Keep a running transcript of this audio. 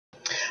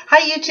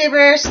Hi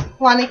YouTubers,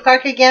 Lonnie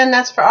Clark again,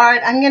 That's for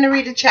Art. I'm going to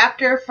read a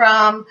chapter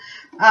from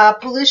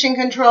Pollution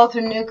Control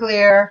Through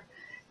Nuclear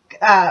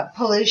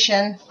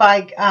Pollution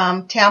by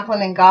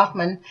Tamplin and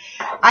Gofman.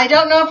 I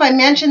don't know if I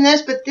mentioned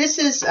this, but this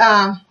is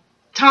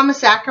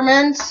Thomas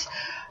Ackerman's.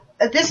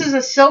 This is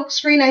a silk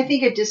screen, I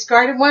think a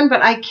discarded one,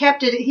 but I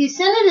kept it. He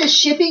sent it as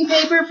shipping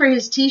paper for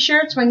his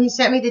t-shirts. When he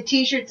sent me the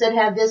t-shirts that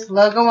had this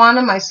logo on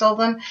them, I sold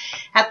them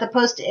at the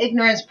Post to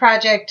Ignorance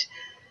Project.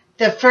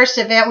 The first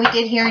event we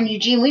did here in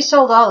Eugene, we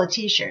sold all the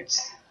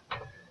t-shirts.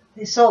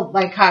 They sold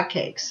like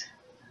hotcakes.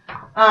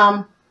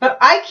 But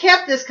I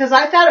kept this because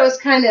I thought it was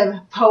kind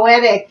of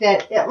poetic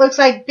that it looks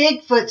like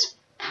Bigfoot's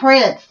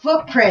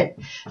footprint.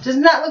 Does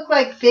not look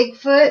like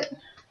Bigfoot.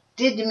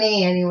 Did to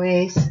me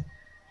anyways.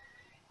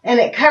 And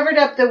it covered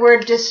up the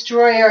word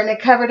destroyer, and it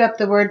covered up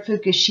the word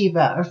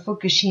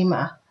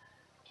Fukushima.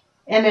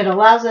 And it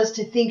allows us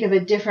to think of a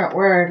different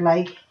word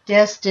like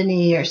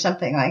destiny or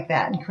something like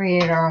that and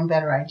create our own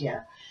better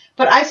idea.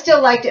 But I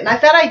still liked it, and I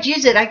thought I'd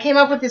use it. I came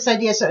up with this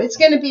idea, so it's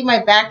going to be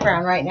my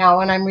background right now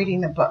when I'm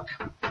reading the book.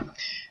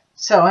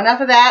 So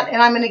enough of that,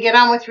 and I'm going to get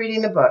on with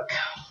reading the book.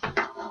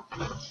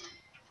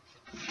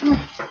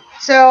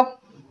 So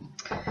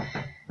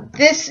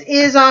this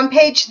is on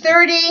page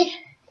 30.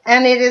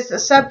 And it is a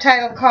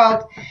subtitle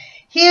called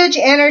Huge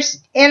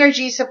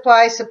Energy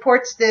Supply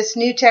Supports This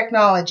New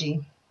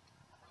Technology.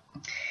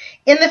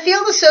 In the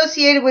field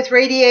associated with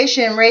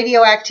radiation and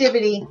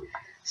radioactivity,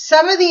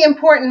 some of the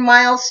important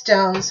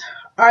milestones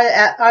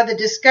are the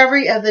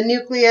discovery of the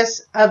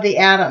nucleus of the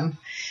atom,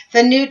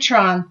 the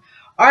neutron,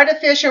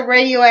 artificial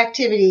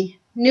radioactivity,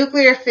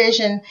 nuclear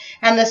fission,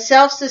 and the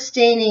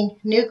self-sustaining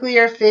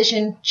nuclear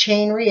fission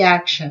chain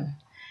reaction.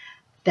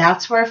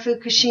 That's where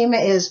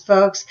Fukushima is,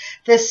 folks.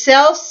 The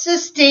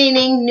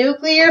self-sustaining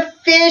nuclear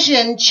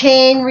fission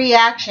chain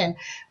reaction.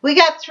 We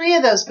got 3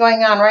 of those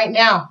going on right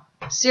now.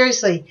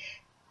 Seriously,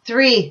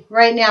 3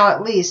 right now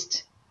at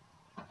least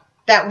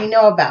that we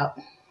know about.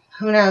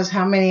 Who knows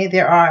how many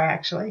there are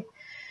actually.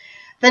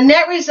 The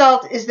net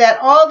result is that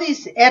all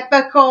these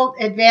epochal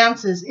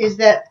advances is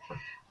that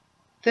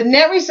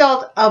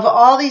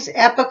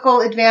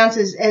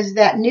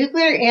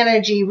nuclear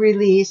energy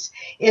release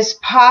is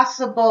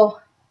possible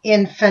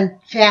in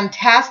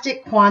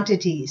fantastic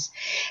quantities,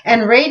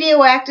 and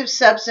radioactive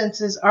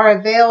substances are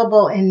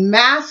available in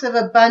massive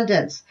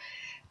abundance,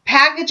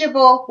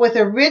 packageable with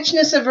a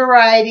richness of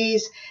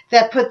varieties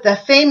that put the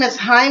famous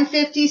Heim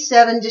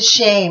 57 to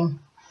shame.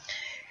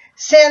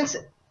 Since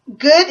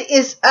good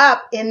is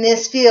up in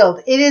this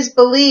field, it is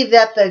believed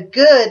that the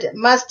good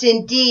must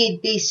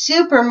indeed be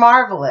super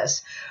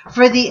marvelous,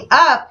 for the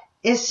up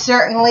is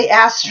certainly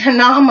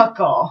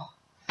astronomical.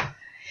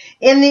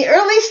 In the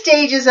early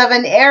stages of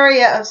an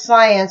area of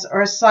science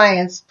or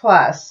science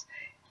plus,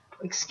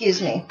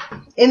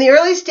 in the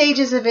early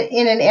stages of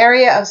in an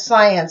area of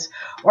science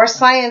or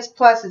science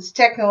plus its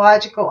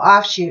technological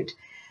offshoot,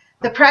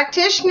 the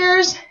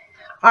practitioners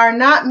are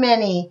not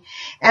many,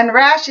 and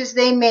rash as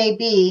they may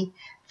be,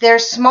 their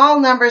small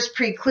numbers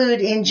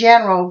preclude in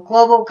general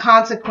global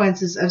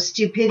consequences of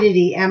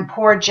stupidity and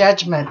poor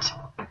judgment.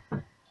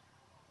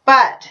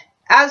 But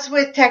as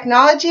with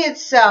technology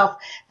itself,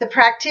 the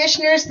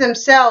practitioners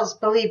themselves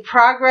believe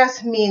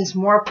progress means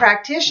more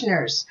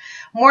practitioners,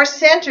 more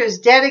centers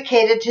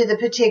dedicated to the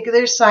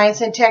particular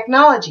science and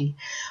technology,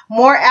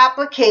 more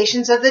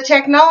applications of the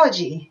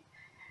technology.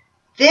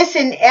 This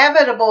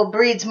inevitable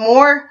breeds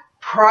more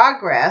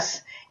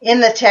progress in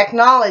the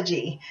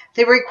technology,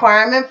 the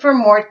requirement for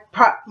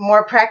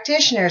more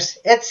practitioners,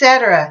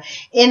 etc.,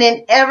 in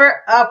an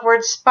ever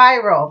upward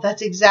spiral.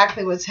 That's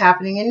exactly what's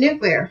happening in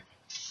nuclear.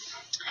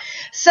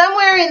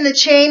 Somewhere in the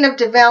chain of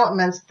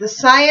developments, the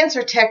science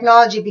or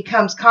technology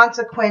becomes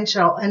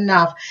consequential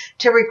enough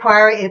to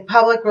require a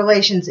public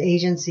relations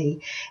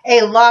agency,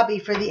 a lobby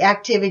for the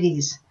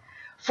activities.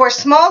 For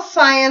small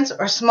science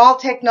or small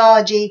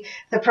technology,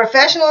 the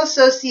professional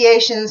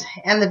associations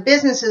and the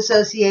business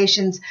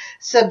associations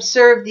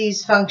subserve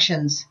these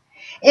functions.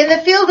 In the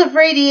field of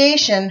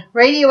radiation,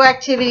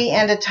 radioactivity,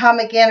 and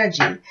atomic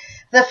energy,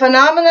 the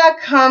phenomena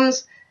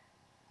comes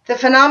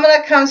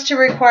to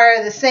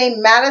require the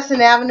same Madison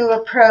Avenue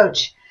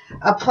approach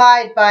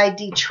applied by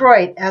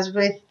Detroit as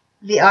with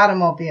the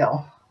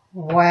automobile.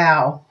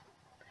 Wow.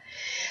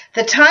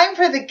 The time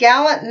for the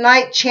Gallant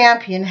Knight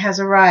Champion has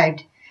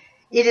arrived.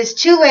 It is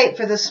too late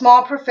for the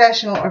small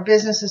professional or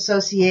business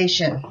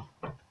association.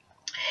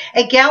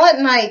 A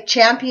Gallant Knight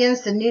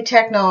champions the new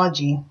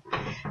technology.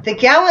 The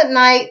Gallant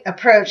Knight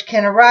approach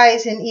can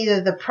arise in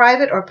either the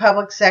private or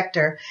public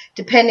sector,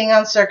 depending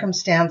on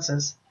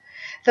circumstances.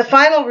 The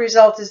final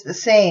result is the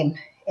same.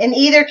 In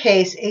either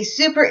case, a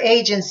super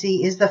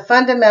agency is the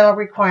fundamental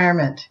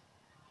requirement.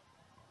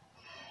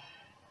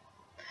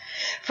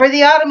 For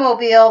the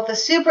automobile, the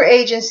super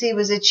agency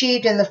was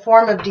achieved in the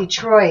form of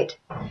Detroit,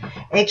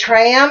 a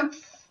triumvirate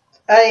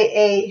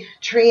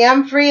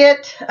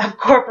of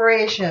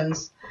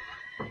corporations,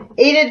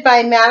 aided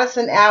by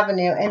Madison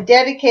Avenue and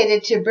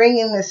dedicated to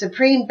bringing the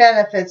supreme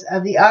benefits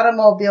of the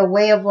automobile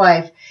way of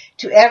life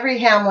to every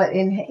hamlet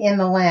in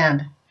the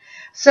land.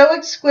 So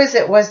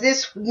exquisite was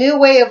this new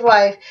way of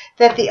life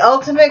that the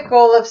ultimate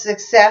goal of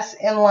success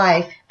in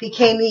life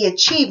became the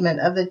achievement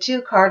of the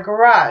two-car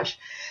garage,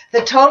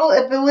 the total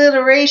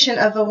obliteration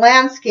of the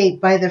landscape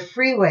by the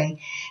freeway,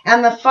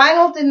 and the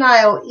final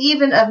denial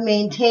even of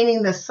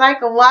maintaining the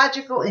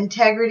psychological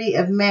integrity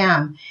of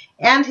man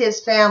and his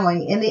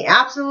family in the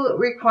absolute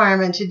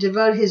requirement to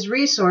devote his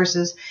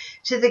resources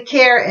to the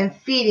care and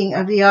feeding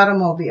of the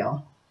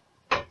automobile.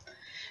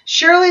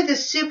 Surely the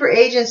super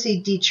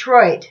agency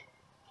Detroit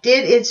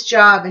did its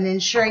job in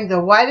ensuring the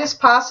widest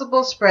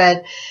possible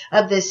spread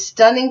of this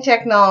stunning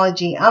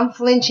technology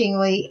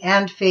unflinchingly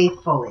and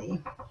faithfully.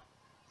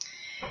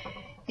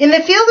 In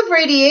the field of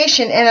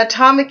radiation and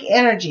atomic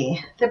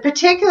energy, the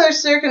particular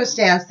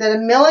circumstance that a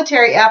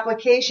military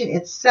application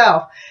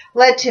itself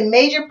led to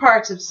major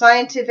parts of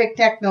scientific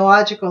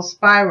technological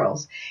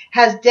spirals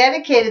has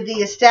dedicated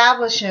the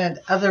establishment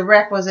of the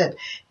requisite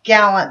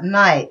Gallant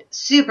Knight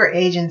super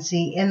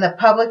agency in the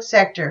public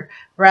sector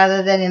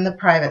rather than in the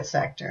private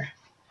sector.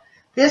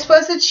 This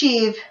was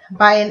achieved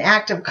by an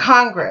act of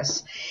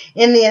Congress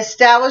in the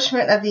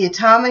establishment of the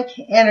Atomic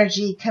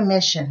Energy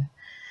Commission,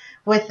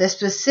 with the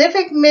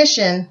specific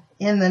mission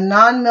in the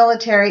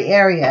non-military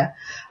area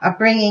of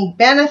bringing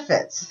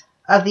benefits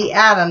of the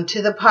atom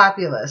to the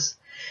populace,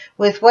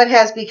 with what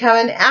has become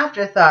an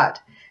afterthought,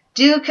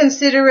 due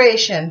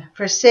consideration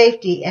for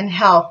safety and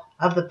health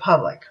of the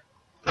public.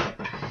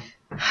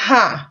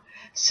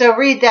 So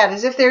read that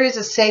as if there is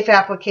a safe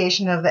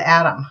application of the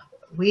atom.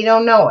 We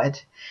don't know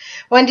it.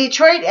 When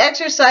Detroit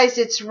exercised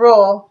its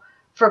role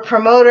for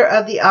promoter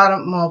of the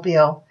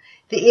automobile,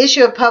 the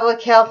issue of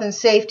public health and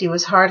safety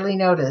was hardly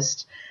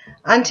noticed,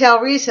 until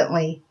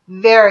recently,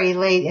 very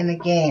late in the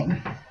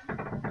game.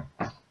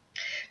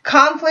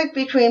 Conflict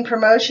between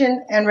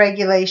promotion and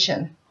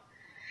regulation.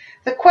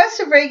 The quest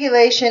of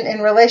regulation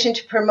in relation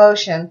to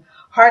promotion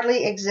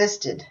hardly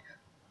existed.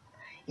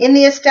 In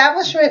the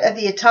establishment of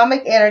the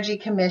Atomic Energy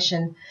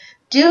Commission,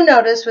 due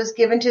notice was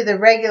given to the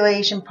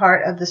regulation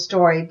part of the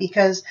story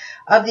because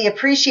of the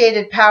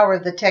appreciated power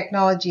of the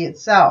technology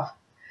itself.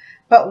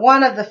 But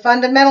one of the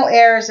fundamental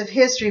errors of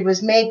history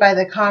was made by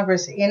the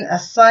Congress in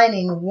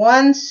assigning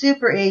one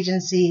super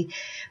agency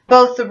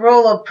both the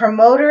role of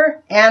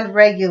promoter and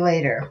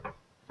regulator.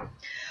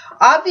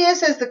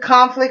 Obvious as the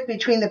conflict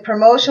between the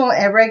promotional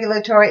and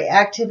regulatory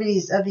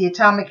activities of the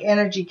Atomic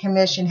Energy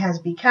Commission has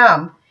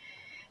become,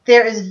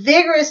 there is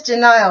vigorous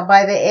denial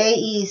by the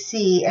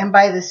AEC and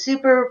by the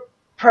Super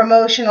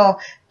Promotional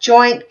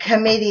Joint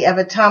Committee of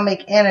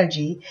Atomic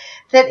Energy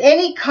that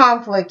any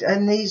conflict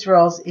in these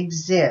roles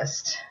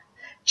exists.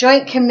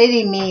 Joint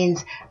Committee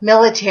means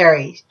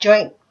military,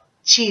 Joint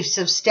Chiefs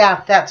of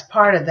Staff, that's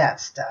part of that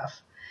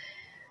stuff.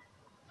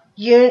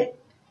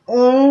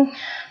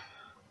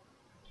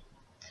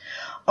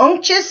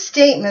 Unctuous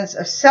statements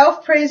of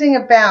self-praising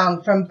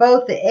abound from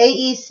both the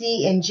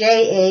AEC and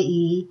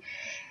JAE,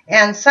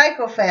 and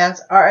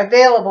sycophants are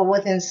available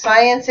within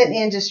science and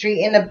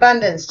industry in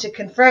abundance to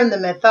confirm the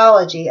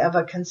mythology of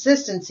a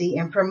consistency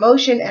in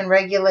promotion and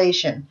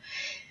regulation.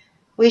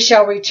 We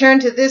shall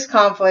return to this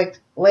conflict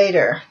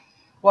later.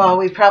 Well,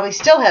 we probably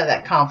still have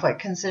that conflict,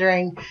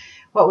 considering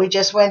what we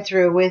just went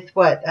through with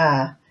what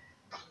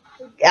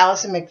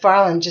Allison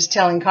McFarland just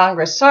telling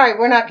Congress, sorry,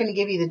 we're not going to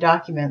give you the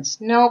documents.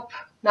 Nope,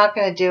 not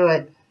going to do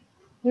it.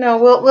 No,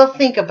 we'll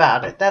think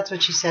about it. That's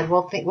what she said.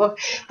 We'll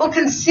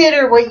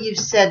consider what you've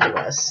said to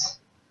us.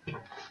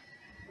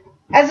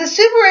 As a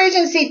super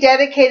agency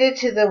dedicated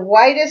to the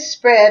widest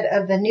spread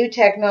of the new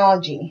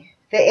technology,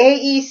 the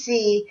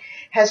AEC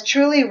has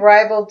truly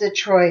rivaled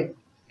Detroit,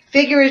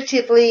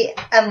 figuratively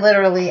and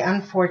literally,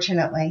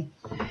 unfortunately.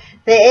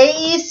 The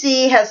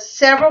AEC has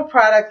several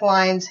product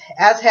lines,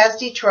 as has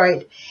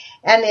Detroit,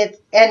 and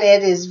it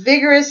is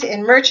vigorous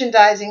in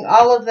merchandising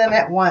all of them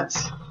at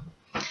once.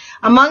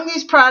 Among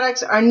these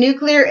products are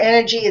nuclear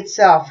energy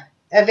itself,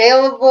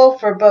 available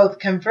for both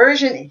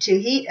conversion to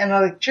heat and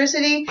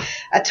electricity,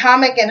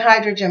 atomic and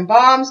hydrogen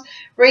bombs,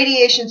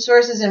 radiation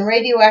sources, and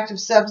radioactive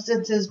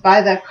substances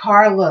by the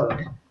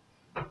carload.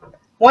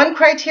 One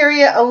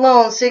criteria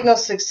alone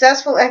signals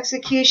successful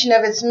execution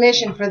of its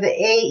mission for the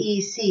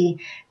AEC,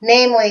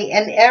 namely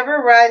an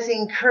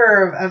ever-rising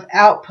curve of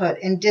output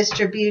and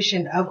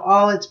distribution of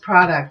all its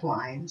product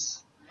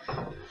lines.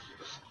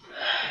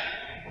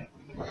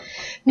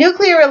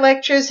 Nuclear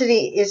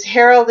electricity is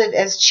heralded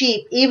as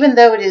cheap, even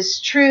though its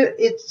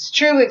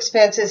true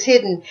expense is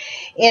hidden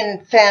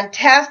in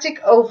fantastic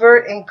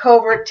overt and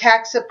covert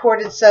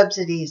tax-supported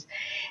subsidies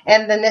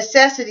and the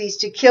necessities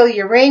to kill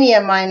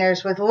uranium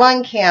miners with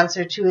lung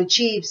cancer to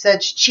achieve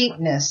such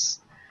cheapness.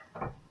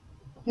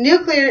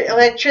 Nuclear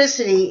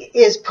electricity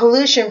is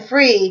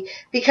pollution-free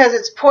because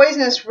its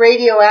poisonous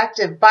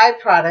radioactive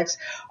byproducts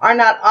are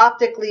not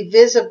optically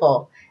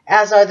visible,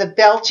 as are the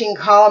belching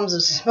columns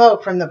of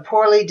smoke from the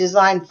poorly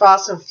designed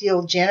fossil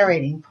fuel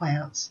generating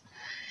plants.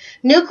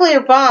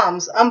 Nuclear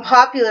bombs,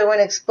 unpopular when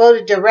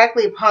exploded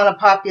directly upon a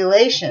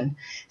population,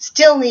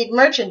 still need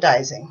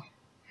merchandising.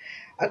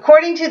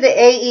 According to the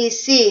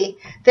AEC,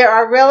 there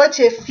are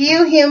relative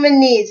few human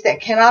needs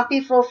that cannot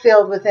be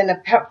fulfilled with an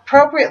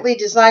appropriately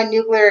designed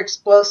nuclear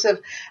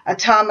explosive,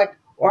 atomic,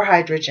 or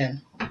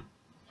hydrogen.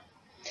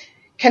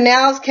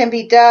 Canals can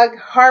be dug,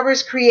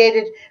 harbors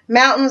created,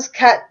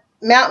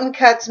 mountain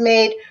cuts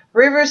made,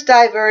 rivers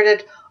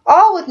diverted,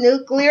 all with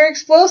nuclear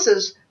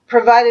explosives,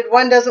 provided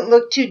one doesn't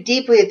look too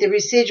deeply at the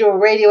residual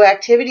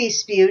radioactivity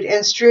spewed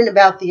and strewn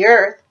about the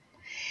earth.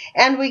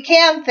 And we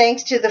can,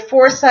 thanks to the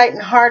foresight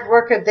and hard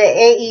work of the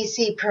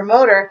AEC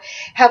promoter,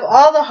 have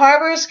all the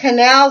harbors,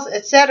 canals,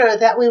 etc.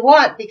 that we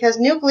want because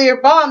nuclear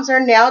bombs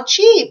are now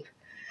cheap.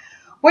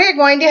 We're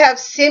going to have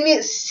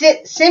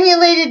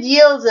simulated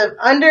yields of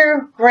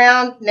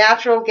underground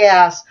natural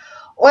gas,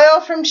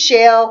 oil from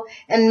shale,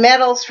 and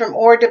metals from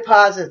ore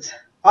deposits,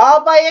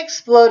 all by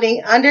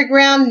exploding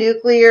underground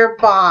nuclear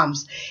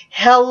bombs.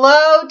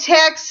 Hello,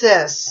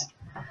 Texas!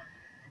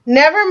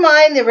 Never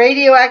mind the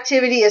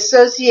radioactivity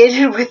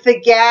associated with the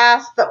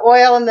gas, the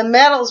oil, and the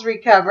metals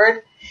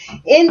recovered.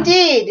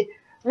 Indeed,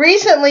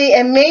 recently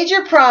a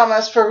major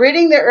promise for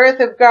ridding the earth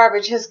of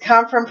garbage has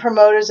come from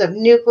promoters of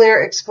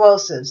nuclear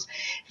explosives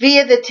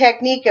via the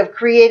technique of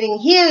creating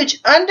huge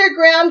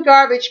underground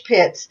garbage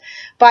pits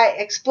by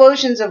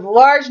explosions of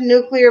large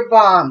nuclear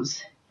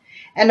bombs.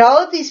 And all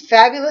of these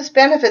fabulous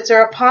benefits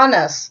are upon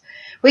us.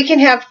 We can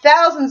have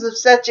thousands of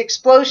such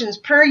explosions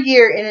per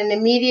year in an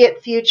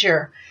immediate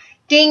future.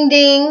 Ding,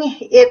 ding,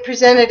 it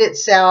presented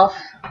itself.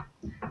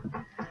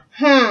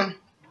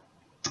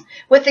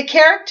 With the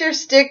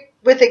characteristic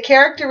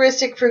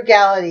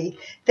frugality,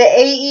 the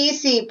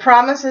AEC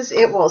promises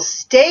it will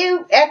stay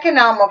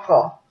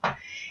economical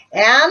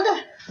and,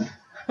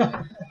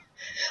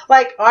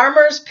 like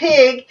Armour's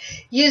pig,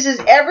 uses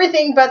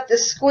everything but the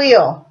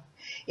squeal.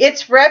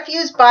 Its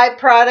refuse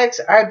byproducts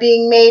are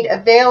being made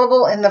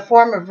available in the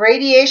form of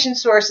radiation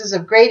sources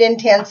of great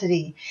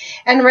intensity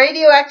and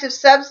radioactive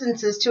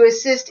substances to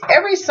assist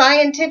every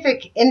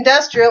scientific,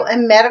 industrial,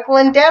 and medical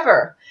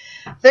endeavor.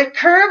 The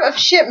curve of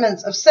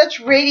shipments of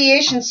such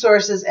radiation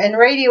sources and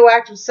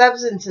radioactive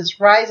substances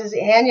rises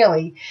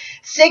annually,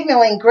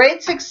 signaling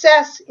great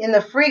success in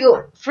the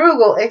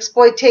frugal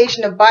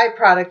exploitation of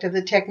byproduct of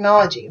the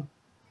technology.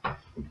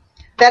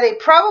 That a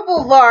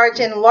probable large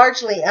and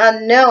largely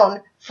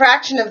unknown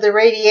fraction of the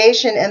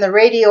radiation and the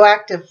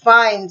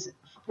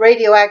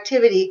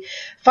radioactivity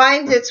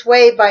finds its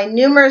way by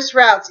numerous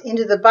routes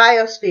into the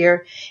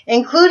biosphere,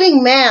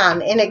 including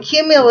man in a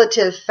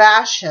cumulative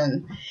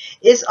fashion,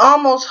 is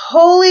almost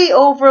wholly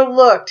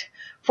overlooked,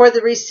 for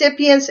the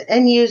recipients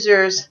and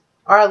users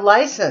are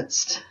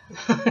licensed.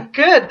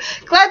 Good.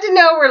 Glad to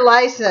know we're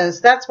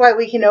licensed. That's why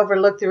we can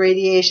overlook the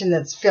radiation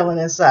that's filling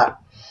us up.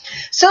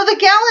 So the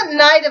Gallant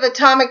Knight of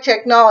Atomic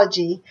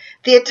Technology,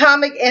 the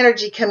Atomic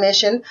Energy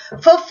Commission,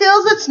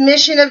 fulfills its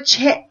mission of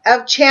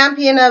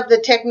champion of the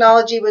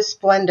technology with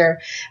splendor,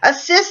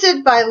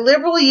 assisted by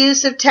liberal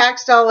use of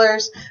tax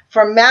dollars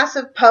for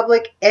massive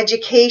public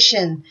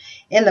education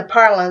in the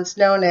parlance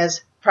known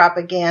as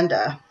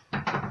propaganda.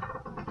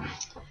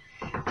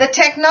 The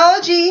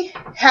technology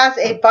has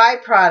a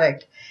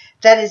byproduct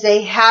that is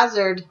a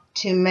hazard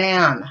to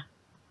man.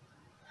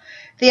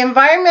 The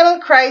environmental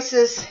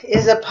crisis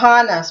is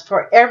upon us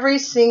for a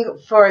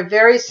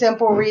very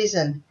simple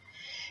reason.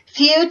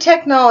 Few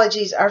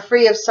technologies are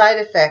free of side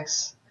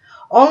effects.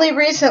 Only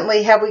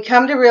recently have we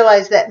come to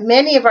realize that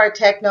many of our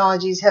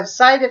technologies have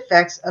side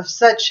effects of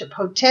such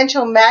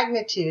potential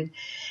magnitude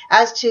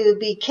as to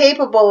be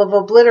capable of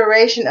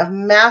obliteration of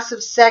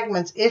massive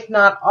segments, if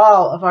not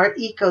all, of our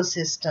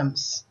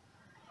ecosystems.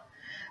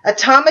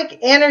 Atomic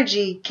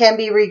energy can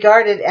be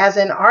regarded as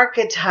an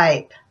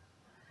archetype.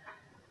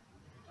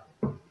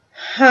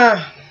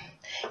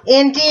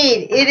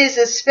 Indeed, it is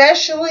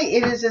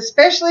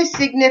especially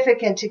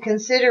significant to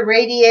consider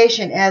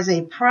radiation as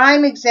a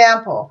prime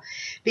example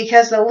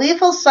because the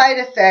lethal side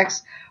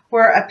effects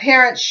were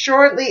apparent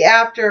shortly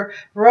after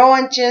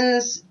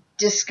Roentgen's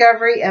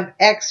discovery of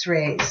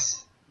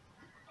X-rays.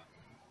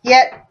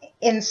 Yet,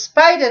 in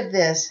spite of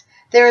this,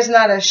 there is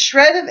not a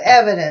shred of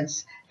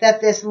evidence that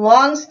this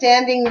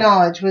long-standing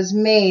knowledge was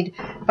made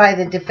by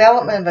the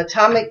development of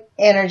atomic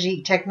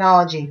energy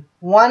technology.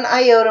 One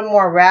iota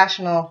more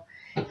rational.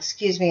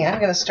 Excuse me, I'm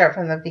going to start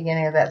from the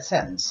beginning of that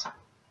sentence.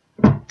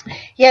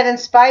 Yet in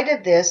spite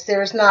of this,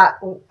 there is not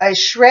a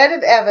shred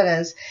of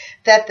evidence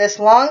that this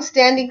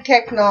long-standing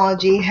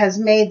technology has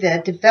made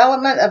the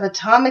development of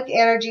atomic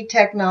energy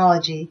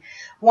technology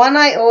one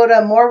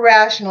iota more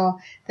rational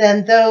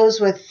than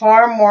those with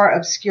far more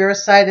obscure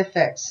side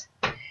effects.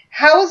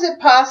 How is it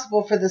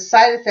possible for the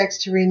side effects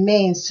to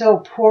remain so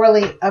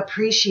poorly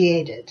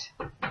appreciated?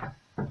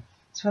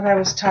 That's what I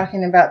was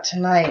talking about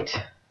tonight.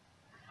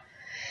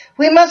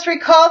 We must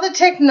recall the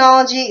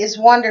technology is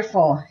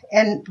wonderful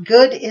and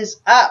good is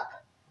up.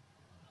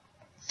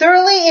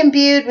 Thoroughly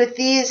imbued with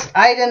these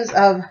items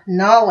of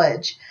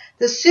knowledge,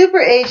 the super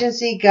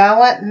agency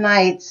Gallant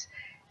Knights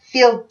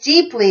feel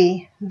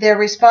deeply their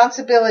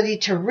responsibility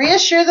to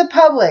reassure the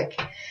public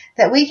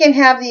that we can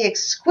have the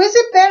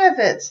exquisite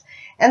benefits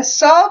and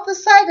solve the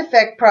side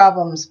effect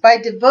problems by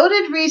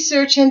devoted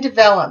research and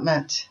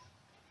development.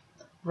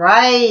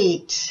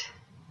 Right.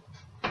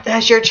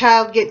 As your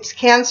child gets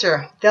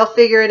cancer, they'll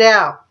figure it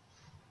out.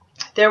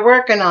 They're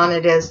working on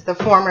it, as the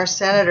former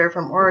senator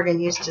from Oregon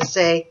used to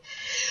say.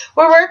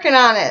 We're working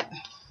on it.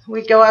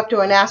 We'd go up to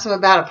him and ask him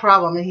about a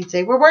problem, and he'd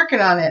say, we're working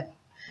on it.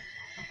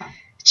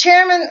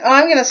 Chairman,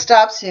 I'm going to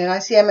stop soon. I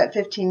see I'm at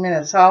 15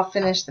 minutes, so I'll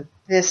finish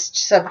this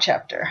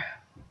subchapter.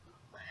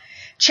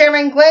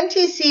 Chairman Glenn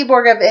T.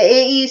 Seaborg of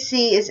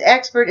AEC is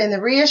expert in the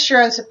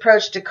reassurance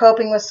approach to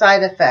coping with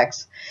side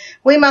effects.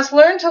 We must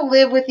learn to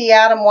live with the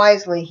atom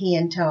wisely, he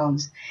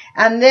intones.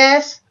 And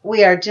this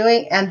we are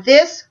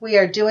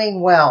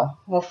doing well.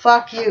 Well,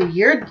 fuck you.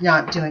 You're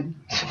not doing.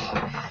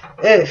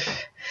 Ugh.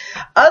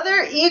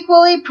 Other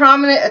equally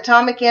prominent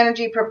atomic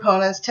energy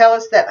proponents tell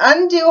us that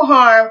undue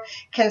harm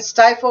can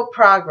stifle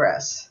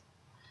progress.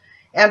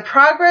 And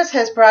progress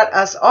has brought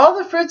us all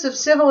the fruits of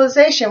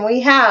civilization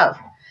we have.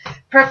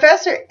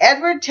 Professor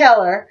Edward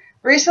Teller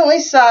recently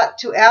sought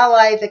to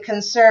ally the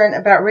concern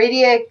about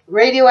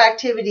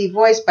radioactivity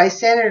voiced by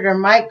Senator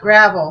Mike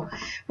Gravel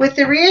with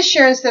the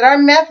reassurance that our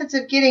methods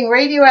of getting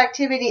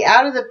radioactivity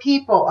out of the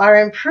people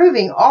are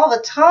improving all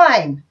the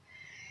time.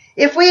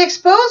 If we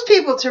expose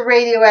people to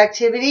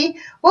radioactivity,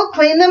 we'll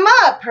clean them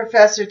up,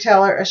 Professor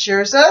Teller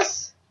assures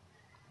us.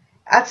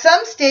 At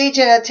some stage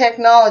in a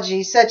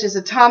technology such as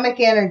atomic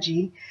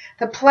energy,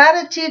 the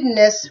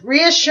platitudinous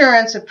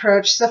reassurance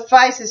approach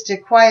suffices to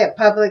quiet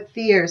public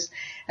fears,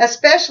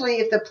 especially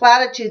if the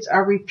platitudes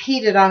are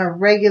repeated on a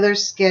regular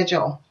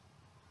schedule.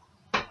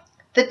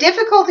 The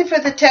difficulty for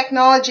the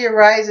technology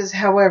arises,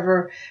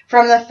 however,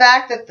 from the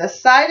fact that the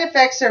side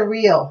effects are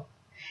real,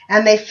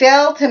 and they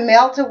fail to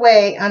melt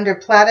away under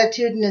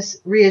platitudinous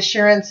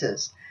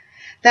reassurances.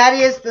 That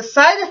is, the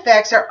side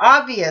effects are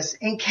obvious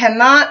and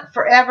cannot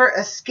forever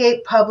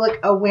escape public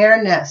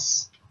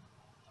awareness.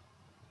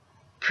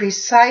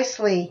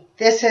 Precisely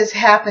this has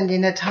happened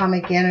in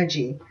atomic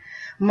energy,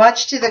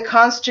 much to the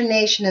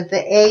consternation of the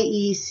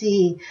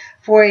AEC,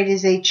 for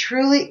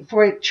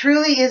it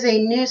truly is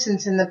a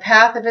nuisance in the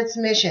path of its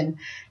mission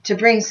to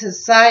bring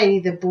society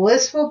the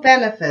blissful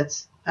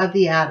benefits of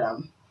the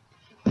atom.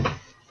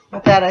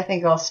 With that, I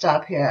think I'll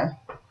stop here.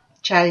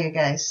 Ciao, you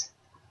guys.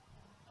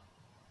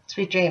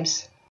 Sweet dreams.